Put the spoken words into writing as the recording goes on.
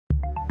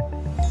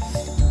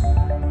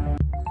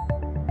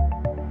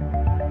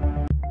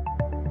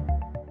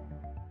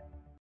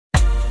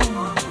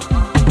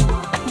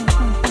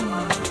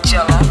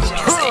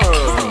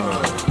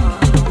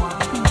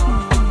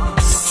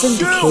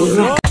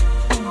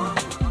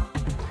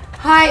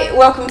Hi,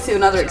 welcome to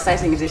another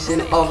exciting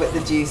edition of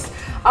The Juice.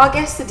 Our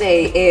guest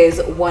today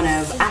is one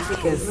of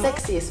Africa's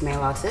sexiest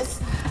male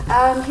artists.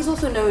 He's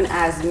also known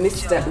as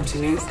Mr.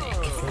 Uchunu.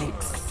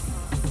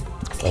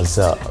 Lynxxx. What's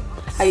up?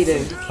 How you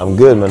doing? I'm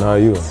good, man. How are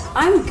you?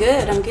 I'm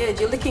good.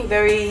 You're looking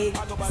very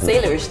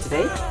sailorish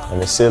today. I'm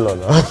a sailor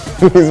now.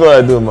 This is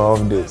what I do in my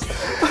off days.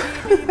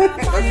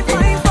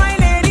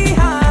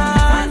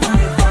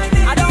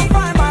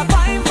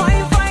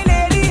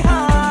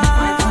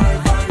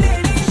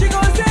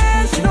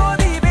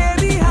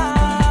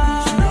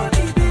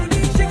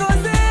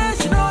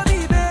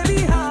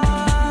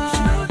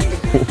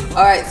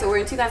 Alright, so we're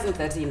in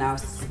 2013 now,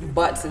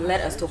 but let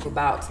us talk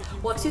about,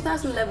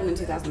 2011 and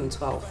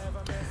 2012.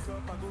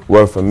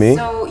 Well, for me?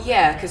 So,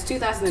 yeah, because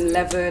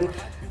 2011,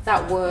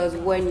 that was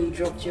when you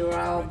dropped your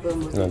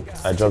album. No,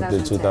 I dropped it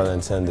in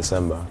 2010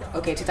 December.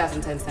 Okay,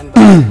 2010 December.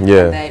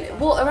 Yeah. And then,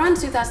 well, around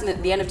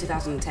the end of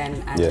 2010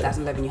 and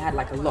 2011, you had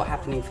like a lot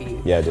happening for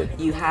you. Yeah, I did.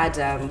 You had,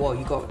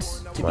 you got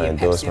to My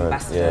be a Pepsi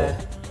ambassador.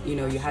 Yeah. You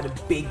know, you had a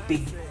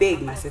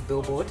big, massive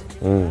billboard.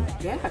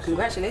 Yeah,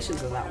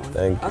 congratulations on that one.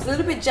 Thank you. I was a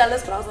little bit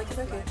jealous, but I was like, it's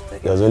okay.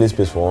 There's only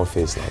space for one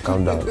face now.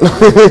 Calm down.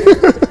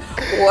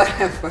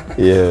 Whatever.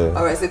 Yeah.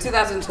 All right. So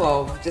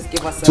 2012. Just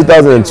give us.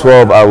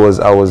 2012. I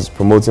was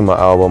promoting my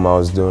album. I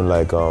was doing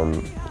like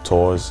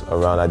tours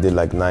around. I did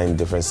like 9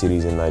 different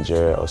cities in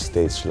Nigeria, or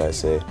states, should I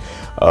say.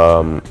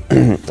 I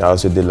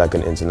also did like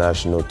an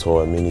international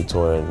tour, a mini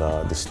tour in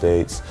the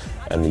States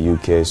and the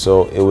UK.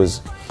 So it was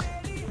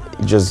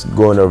just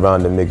going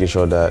around and making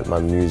sure that my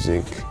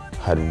music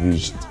had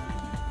reached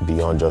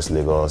beyond just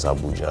Lagos,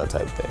 Abuja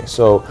type thing.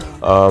 So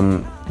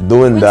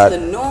doing that. You went to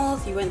the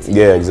north, you went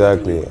to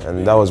exactly.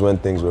 And that was when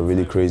things were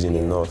really crazy in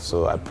the north.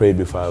 So I prayed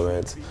before I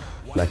went,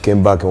 and I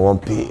came back in one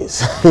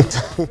piece.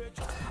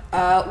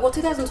 Well,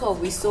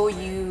 2012, we saw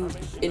you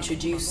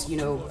introduce,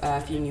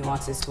 a few new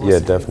artists to us. Yeah,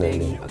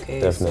 definitely. Okay,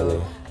 definitely.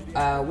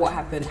 So, what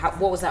happened?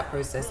 What was that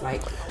process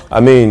like? I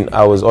mean,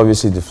 I was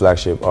obviously the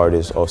flagship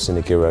artist of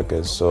Syndicate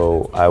Records,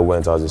 so I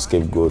was a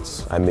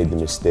scapegoat. I made the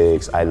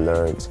mistakes, I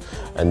learned,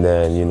 and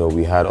then,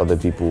 we had other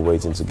people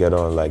waiting to get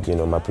on, like,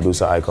 my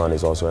producer Icon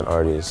is also an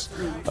artist.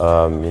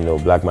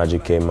 Black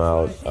Magic came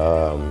out.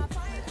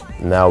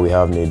 Now we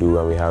have Nedu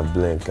and we have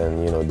Blink,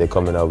 and they're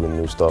coming out with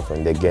new stuff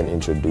and they're getting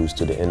introduced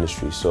to the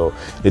industry. So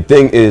the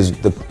thing is,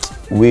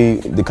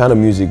 the kind of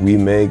music we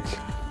make,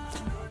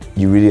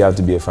 you really have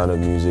to be a fan of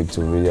music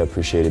to really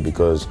appreciate it,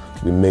 because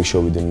we make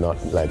sure we do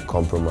not like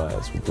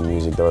compromise with the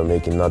music that we're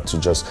making, not to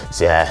just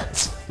say,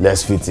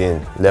 let's fit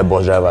in, let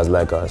bus drivers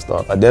like our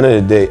stuff. At the end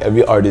of the day,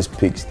 every artist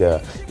picks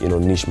their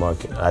niche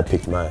market. I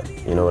picked mine,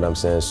 you know what I'm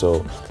saying?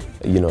 So,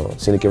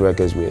 Syndicate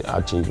Records, we're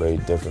actually very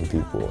different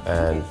people,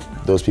 and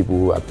those people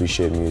who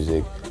appreciate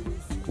music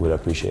would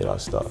appreciate our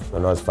stuff. We're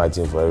not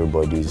fighting for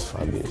everybody's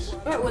fan base. All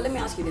right, well, let me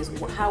ask you this.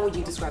 How would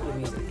you describe your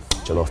music?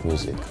 Jollof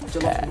music.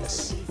 Jollof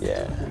music.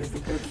 Yeah.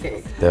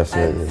 Okay.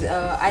 Definitely. And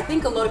I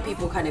think a lot of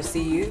people kind of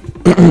see you.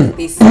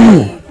 They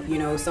see,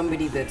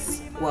 somebody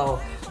that's,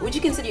 well, would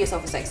you consider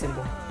yourself a sex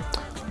symbol?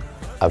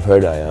 I've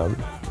heard I am.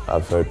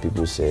 I've heard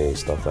people say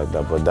stuff like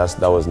that, but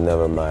that was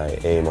never my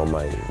aim or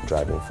my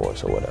driving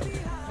force or whatever.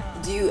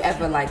 Do you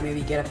ever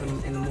maybe get up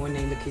in the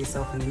morning, look at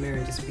yourself in the mirror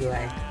and just be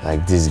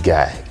like this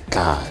guy,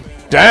 God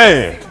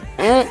damn!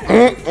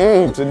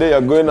 Today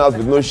you're going out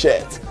with no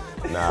shirt.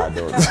 Nah, I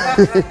don't.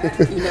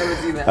 You never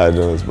do that? I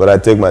don't, but I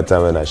take my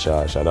time when I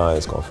shower. Shower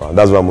is confirmed.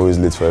 That's why I'm always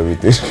late for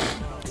everything.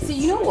 See,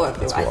 you know what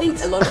though? I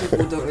think a lot of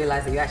people don't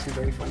realize that you're actually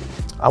very funny.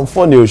 I'm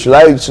funny. Should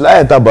I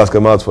enter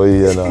basket mouth for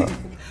you here now?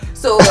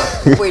 So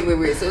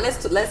wait. So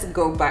let's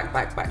go back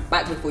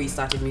before you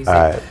started music.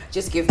 Right.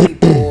 Just give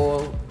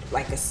people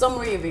like a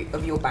summary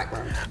of your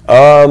background.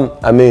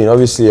 I mean,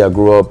 obviously I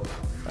grew up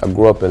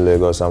in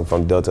Lagos. I'm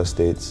from Delta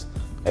State,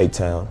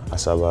 A-Town,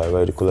 Asaba,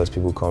 where the coolest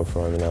people come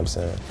from, you know what I'm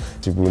saying?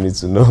 People need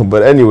to know.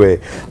 But anyway,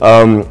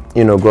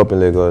 grew up in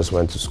Lagos,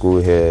 went to school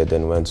here,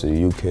 then went to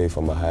the UK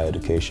for my higher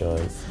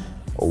education.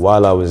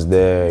 While I was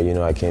there,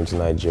 I came to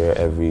Nigeria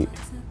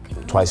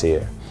twice a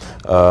year.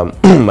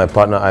 My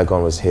partner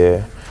Icon was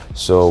here,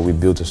 so we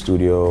built a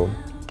studio.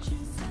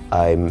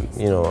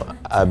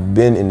 I've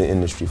been in the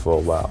industry for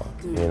a while.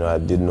 I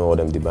did know all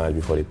them demands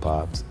before they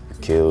popped,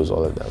 Kills,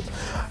 all of them.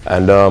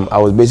 And I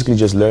was basically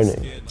just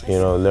learning,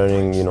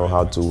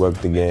 how to work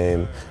the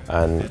game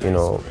and,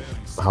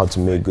 how to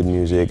make good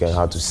music and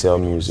how to sell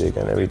music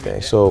and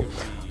everything. So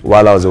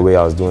while I was away,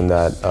 I was doing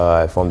that.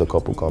 I formed a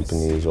couple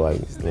companies, or I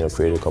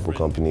created a couple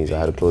companies. I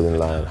had a clothing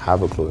line,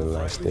 have a clothing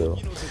line still.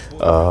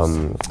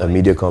 A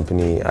media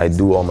company. I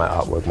do all my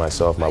artwork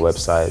myself, my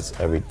websites,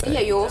 everything. Yeah,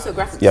 you're also a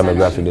graphic designer. Yeah, I'm a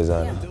graphic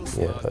designer.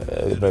 Yeah,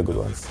 a very good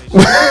one.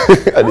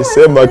 At the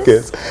same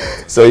market.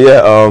 So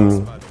yeah,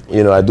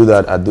 I do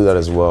that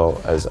as well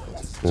as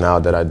now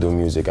that I do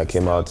music. I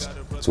came out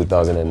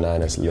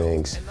 2009 as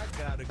Lynxxx.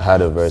 I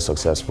had a very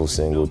successful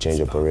single, Change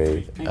Your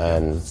Parade,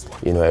 and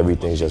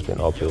everything's just been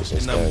uphill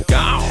since then.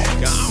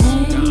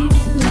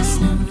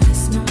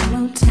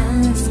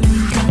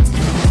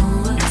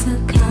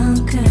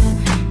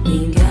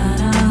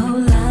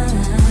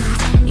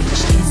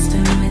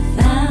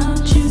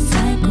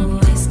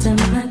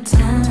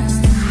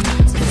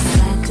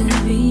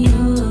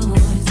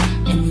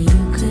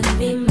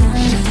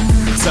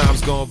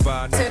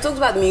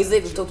 about the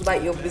music, we've talked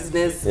about your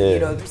business, you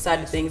know, side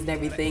of things and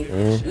everything.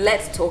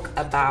 Let's talk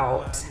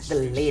about the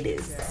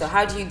ladies. So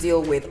how do you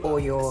deal with all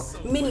your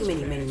many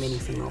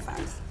female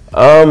fans?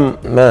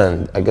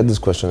 Man, I get this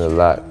question a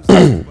lot.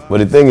 But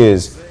the thing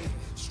is,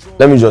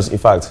 let me just, in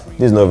fact,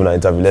 this is not even an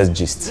interview, let's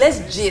gist. Let's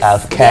gist.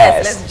 I've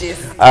cast. Yes, let's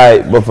gist.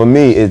 Alright, but for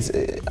me,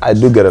 I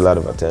do get a lot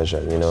of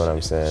attention, you know what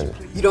I'm saying?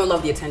 You don't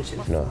love the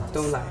attention? No.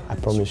 Don't lie. I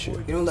promise you.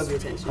 You don't love the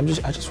attention?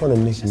 I just want to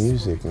make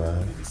music,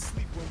 man.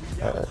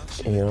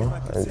 You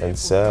know, and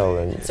sell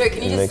and Sorry,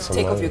 can you make just some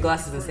take money. off your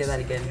glasses and say that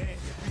again?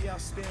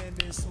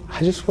 I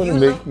just want to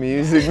make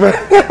music, man.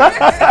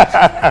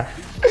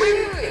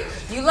 Wait.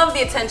 You love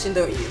the attention,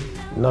 don't you?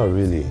 Not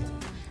really.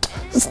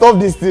 Stop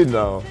this thing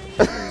now.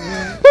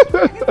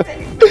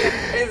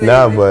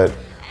 Nah, but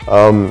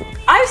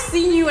I've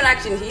seen you in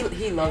action.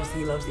 He loves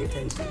the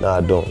attention. No,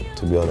 I don't.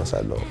 To be honest,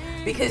 I don't.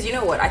 Because you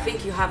know what? I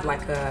think you have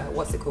like a,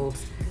 what's it called?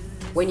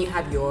 When you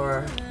have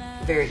your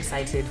very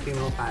excited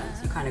female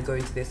fans, you kind of go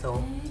into this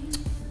whole,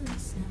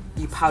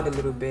 you pout a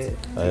little bit,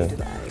 you do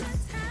the eyes.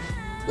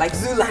 Like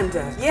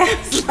Zoolander,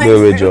 yes. Like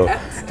Wait, Joe.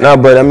 No,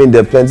 but I mean,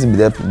 there are babes,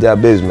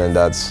 man,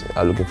 that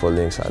are looking for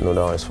links. I know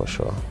that one is for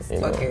sure. You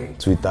know,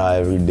 Twitter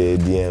every day,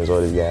 DMs,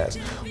 all these guys.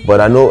 But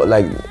I know,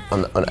 like,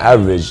 on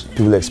average,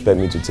 people expect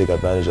me to take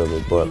advantage of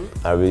it, but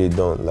I really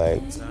don't.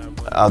 Like,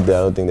 out there,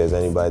 I don't think there's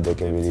anybody that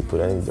can really put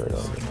anything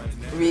on me.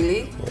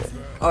 Really? Yeah.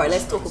 All right,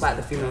 let's talk about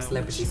the female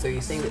celebrities. So you're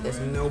saying that there's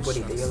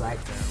nobody that you're like.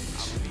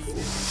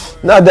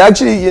 No, they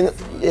actually, you know,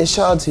 yeah,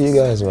 shout out to you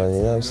guys, man.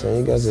 You know what I'm saying?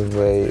 You guys are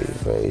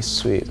very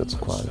sweet. That's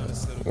quite,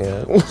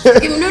 yeah.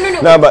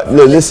 No. No, but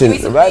no,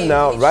 listen. Right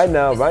now, in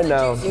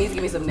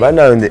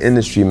the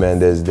industry, man,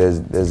 there's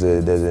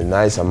a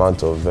nice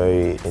amount of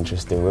very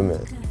interesting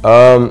women.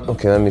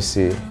 Okay, let me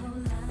see.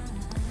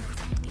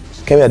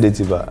 Kemi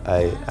Adetiba,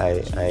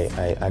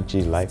 I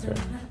actually like her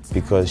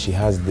because she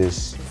has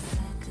this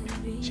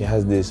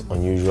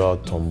unusual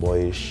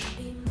tomboyish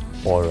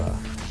aura.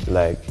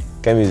 Like,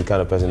 Kemi is the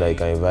kind of person that you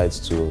can invite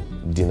to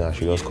dinner.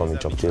 She just come in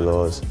Chuck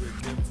Taylor's,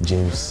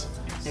 Jim's,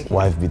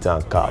 wife beater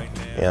and cap.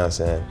 You know what I'm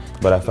saying?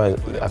 But I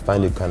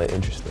find it kind of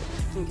interesting.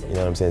 You know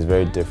what I'm saying? It's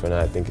very different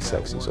and I think it's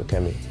sexy. So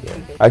Kemi, yeah.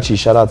 Actually,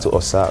 shout out to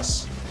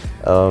Osas.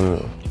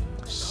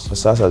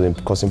 Osas has been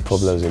causing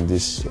problems in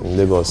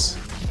Lagos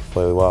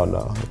for a while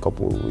now, a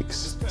couple of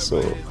weeks.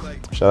 So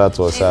shout out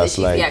to Osas. She's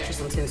the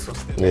actress on Tinsel.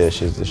 Yeah,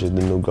 she's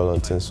the new girl on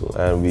Tinsel,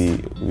 and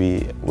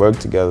we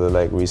worked together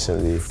like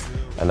recently,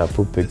 and I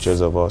put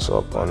pictures of us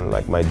up on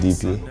like my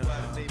DP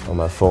on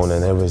my phone,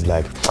 and everyone's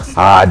like,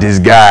 this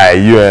guy,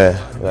 yeah.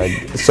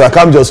 Like, so I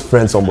can't just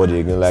friend somebody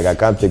again. Like, I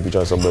can't take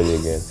pictures of somebody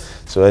again.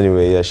 So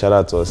anyway, yeah, shout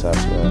out to Osas,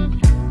 man.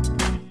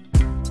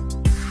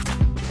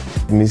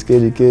 Miss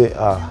Kedike,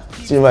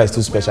 Chidinma is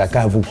too special. I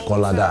can't even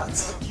call her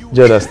that. Do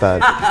you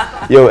understand?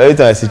 Yo, every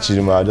time I see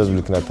Chidinma, I'm just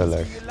looking at her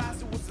like,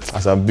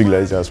 as I'm big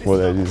like this and small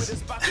like this.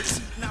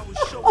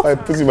 I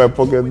put it in my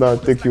pocket now,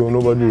 take you,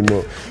 nobody will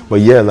know.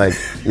 But yeah, like,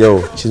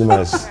 yo,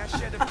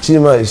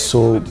 Chidinma is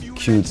so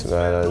cute,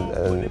 man,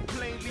 and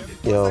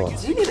yo.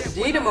 Do you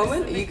need a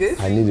moment? Are you good?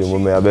 I need a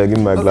moment. I better give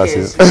me my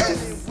glasses.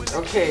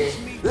 Okay.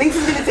 Lynxxx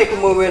is gonna take a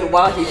moment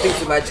while he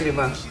thinks about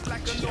Chidinma.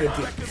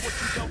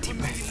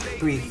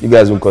 Breathe. You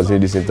guys won't continue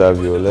this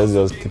interview. Let's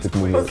just keep it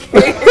moving.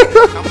 Okay.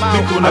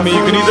 I mean,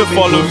 you can either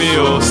follow me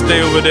or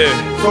stay over there,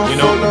 you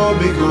know.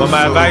 But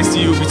my advice to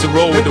you would be to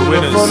roll with the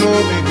winners.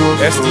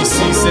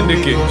 SDC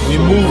Syndicate, we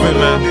moving,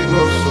 man.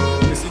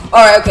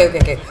 All right,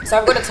 okay. So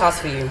I've got a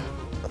task for you.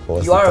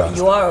 You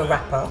are a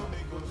rapper.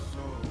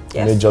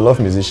 Yes. I'm a Jollof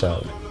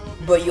musician.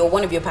 But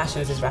one of your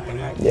passions is rapping,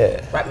 right?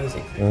 Yeah. Rap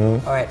music.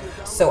 All right.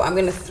 So I'm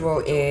gonna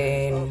throw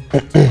in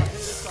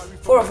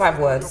 4 or 5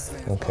 words.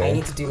 Okay. I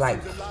need to do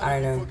like, I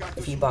don't know,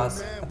 a few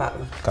bars about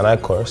them. Can I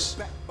curse?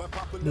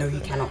 No, you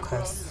cannot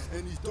curse.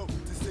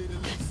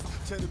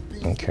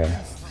 Okay.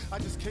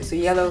 So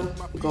yellow,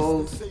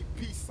 gold,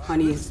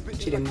 honeys,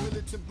 Chidinma.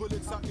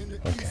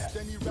 Okay.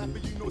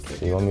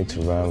 So you want me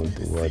to rhyme with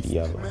the word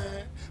yellow?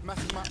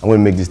 I'm going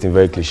to make this thing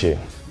very cliche.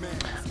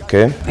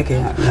 Okay?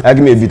 Okay.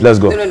 Give me a beat, let's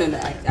go. No.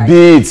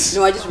 Beats!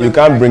 No, I just you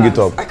can't bring it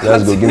up.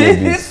 Let's go, give me a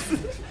beat.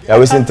 You're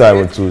wasting time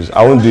with Toolz.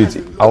 I won't do it.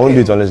 I won't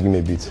do it unless you give me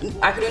a beat.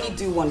 I could only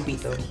do 1 beat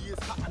though.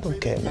 I don't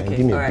care, man. Give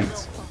me a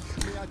beat.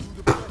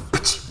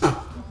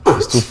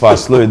 It's too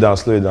fast. Slow it down.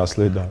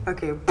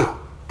 Okay.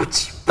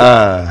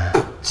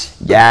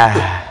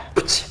 Yeah.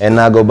 And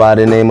I go by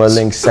the name of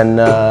Lynxxx and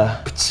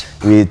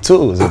with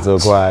Toolz. It's a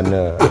quiet.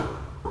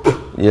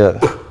 Yeah.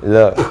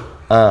 Look.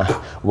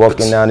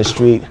 Walking down the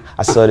street,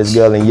 I saw this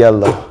girl in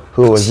yellow.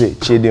 Who was it?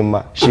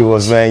 Chidinma. She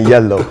was wearing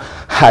yellow.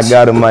 I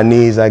got on my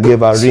knees. I gave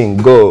her ring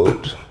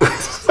gold.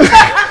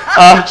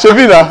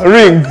 Shavina,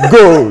 ring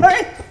gold.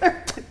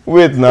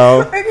 Wait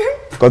now.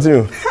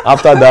 Continue.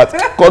 After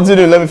that,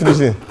 continue. Let me finish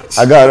it.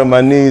 I got on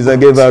my knees. I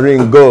gave her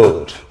ring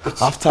gold.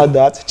 After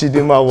that,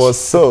 Chidinma was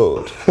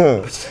sold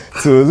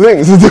to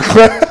Lynxxx.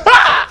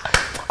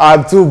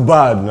 I'm too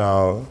bad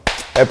now.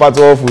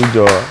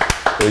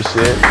 Oh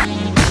shit.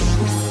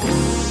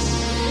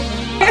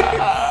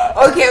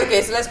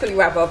 Okay, so let's quickly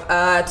wrap up.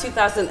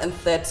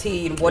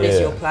 2013, what is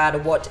your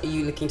plan? What are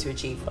you looking to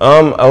achieve?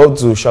 I hope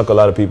to shock a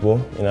lot of people,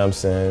 you know what I'm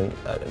saying?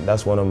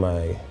 That's one of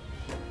my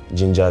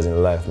gingers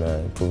in life,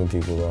 man, proving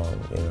people wrong,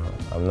 you know.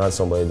 I'm not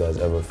somebody that's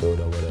ever failed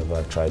or whatever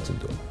I tried to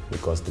do,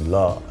 because the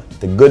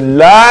good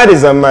Lord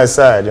is on my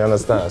side, you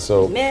understand?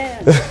 So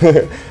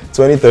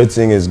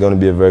 2013 is going to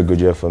be a very good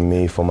year for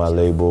me, for my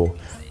label.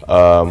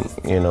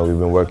 You know, we've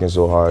been working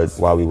so hard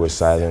while we were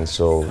silent,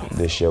 so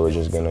this year we're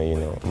just gonna, you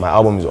know, my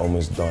album is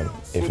almost done,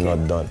 if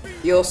not done.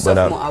 Your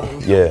sophomore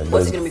album? Yeah.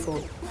 What's it gonna be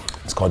called?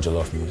 It's called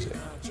Jollof Music.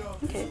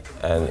 Okay.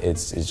 And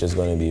it's just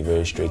gonna be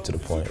very straight to the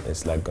point.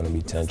 It's like gonna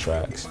be 10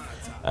 tracks,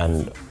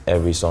 and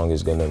every song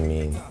is gonna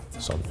mean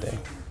something.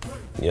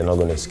 You're not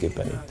gonna skip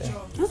anything.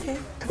 Okay.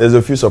 There's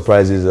a few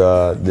surprises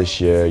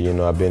this year. You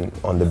know, I've been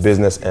on the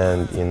business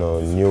end. You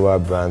know, newer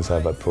brands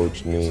have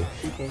approached me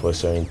for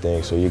certain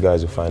things, so you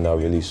guys will find out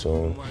really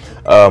soon.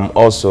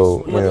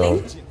 Also, you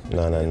know,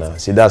 no.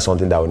 See, that's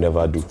something that I would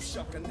never do.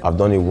 I've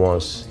done it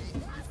once,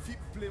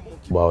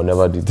 but I'll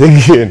never do it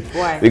again.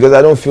 Why? Because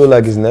I don't feel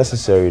like it's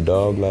necessary,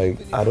 dog. Like,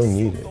 I don't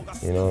need it.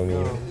 You know what I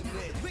mean?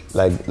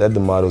 Like, let the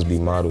models be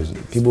models.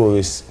 People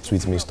always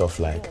tweet me stuff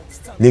like,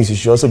 Lynxxx, you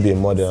should also be a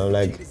model. I'm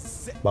like,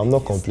 but I'm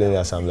not complaining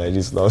as I'm like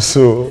this now,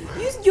 so...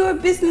 You're a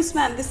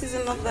businessman, this is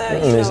another,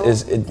 you know,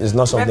 it's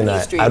not something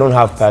stream. I don't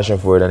have passion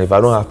for it, and if I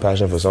don't have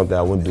passion for something,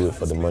 I won't do it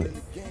for the money.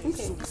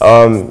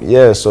 Okay.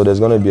 Yeah, so there's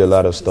gonna be a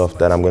lot of stuff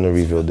that I'm gonna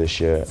reveal this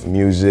year.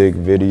 Music,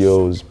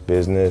 videos,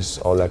 business,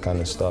 all that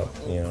kind of stuff,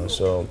 you know,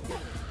 so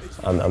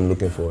I'm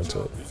looking forward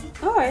to it.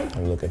 All right.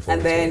 I'm looking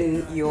forward to it.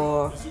 And then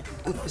your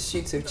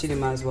pursuit of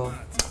Chidinma as well?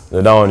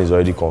 No, that one is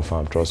already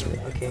confirmed, trust me.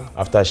 Okay.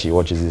 After she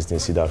watches this thing,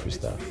 see that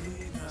freestyle.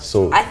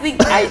 So I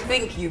think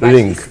you've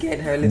actually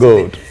scared her a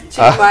little bit.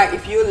 Chidinma,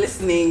 if you're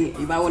listening,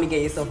 you might want to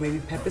get yourself maybe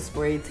pepper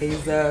spray,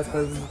 taser,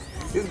 because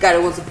this guy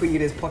wants to put you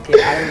in his pocket.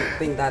 I don't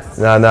think that's...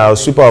 Nah, I'll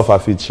super off her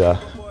feature,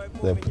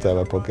 then put her in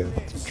my pocket,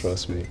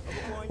 trust me.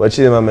 But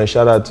Chidinma, man,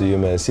 shout out to you,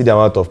 man. See the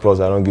amount of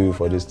applause I don't give you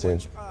for this thing.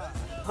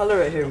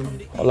 Holler at him.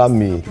 Holler at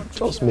me,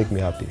 just make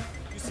me happy.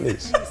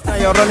 Please. Now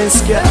you're running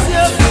scared.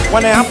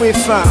 When I happy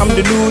fan, I'm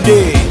the new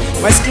day.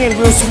 My skin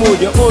real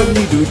smooth, you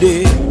only do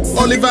day.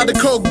 Oliver the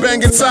coke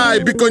bang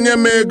inside, because you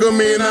make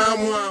me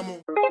now.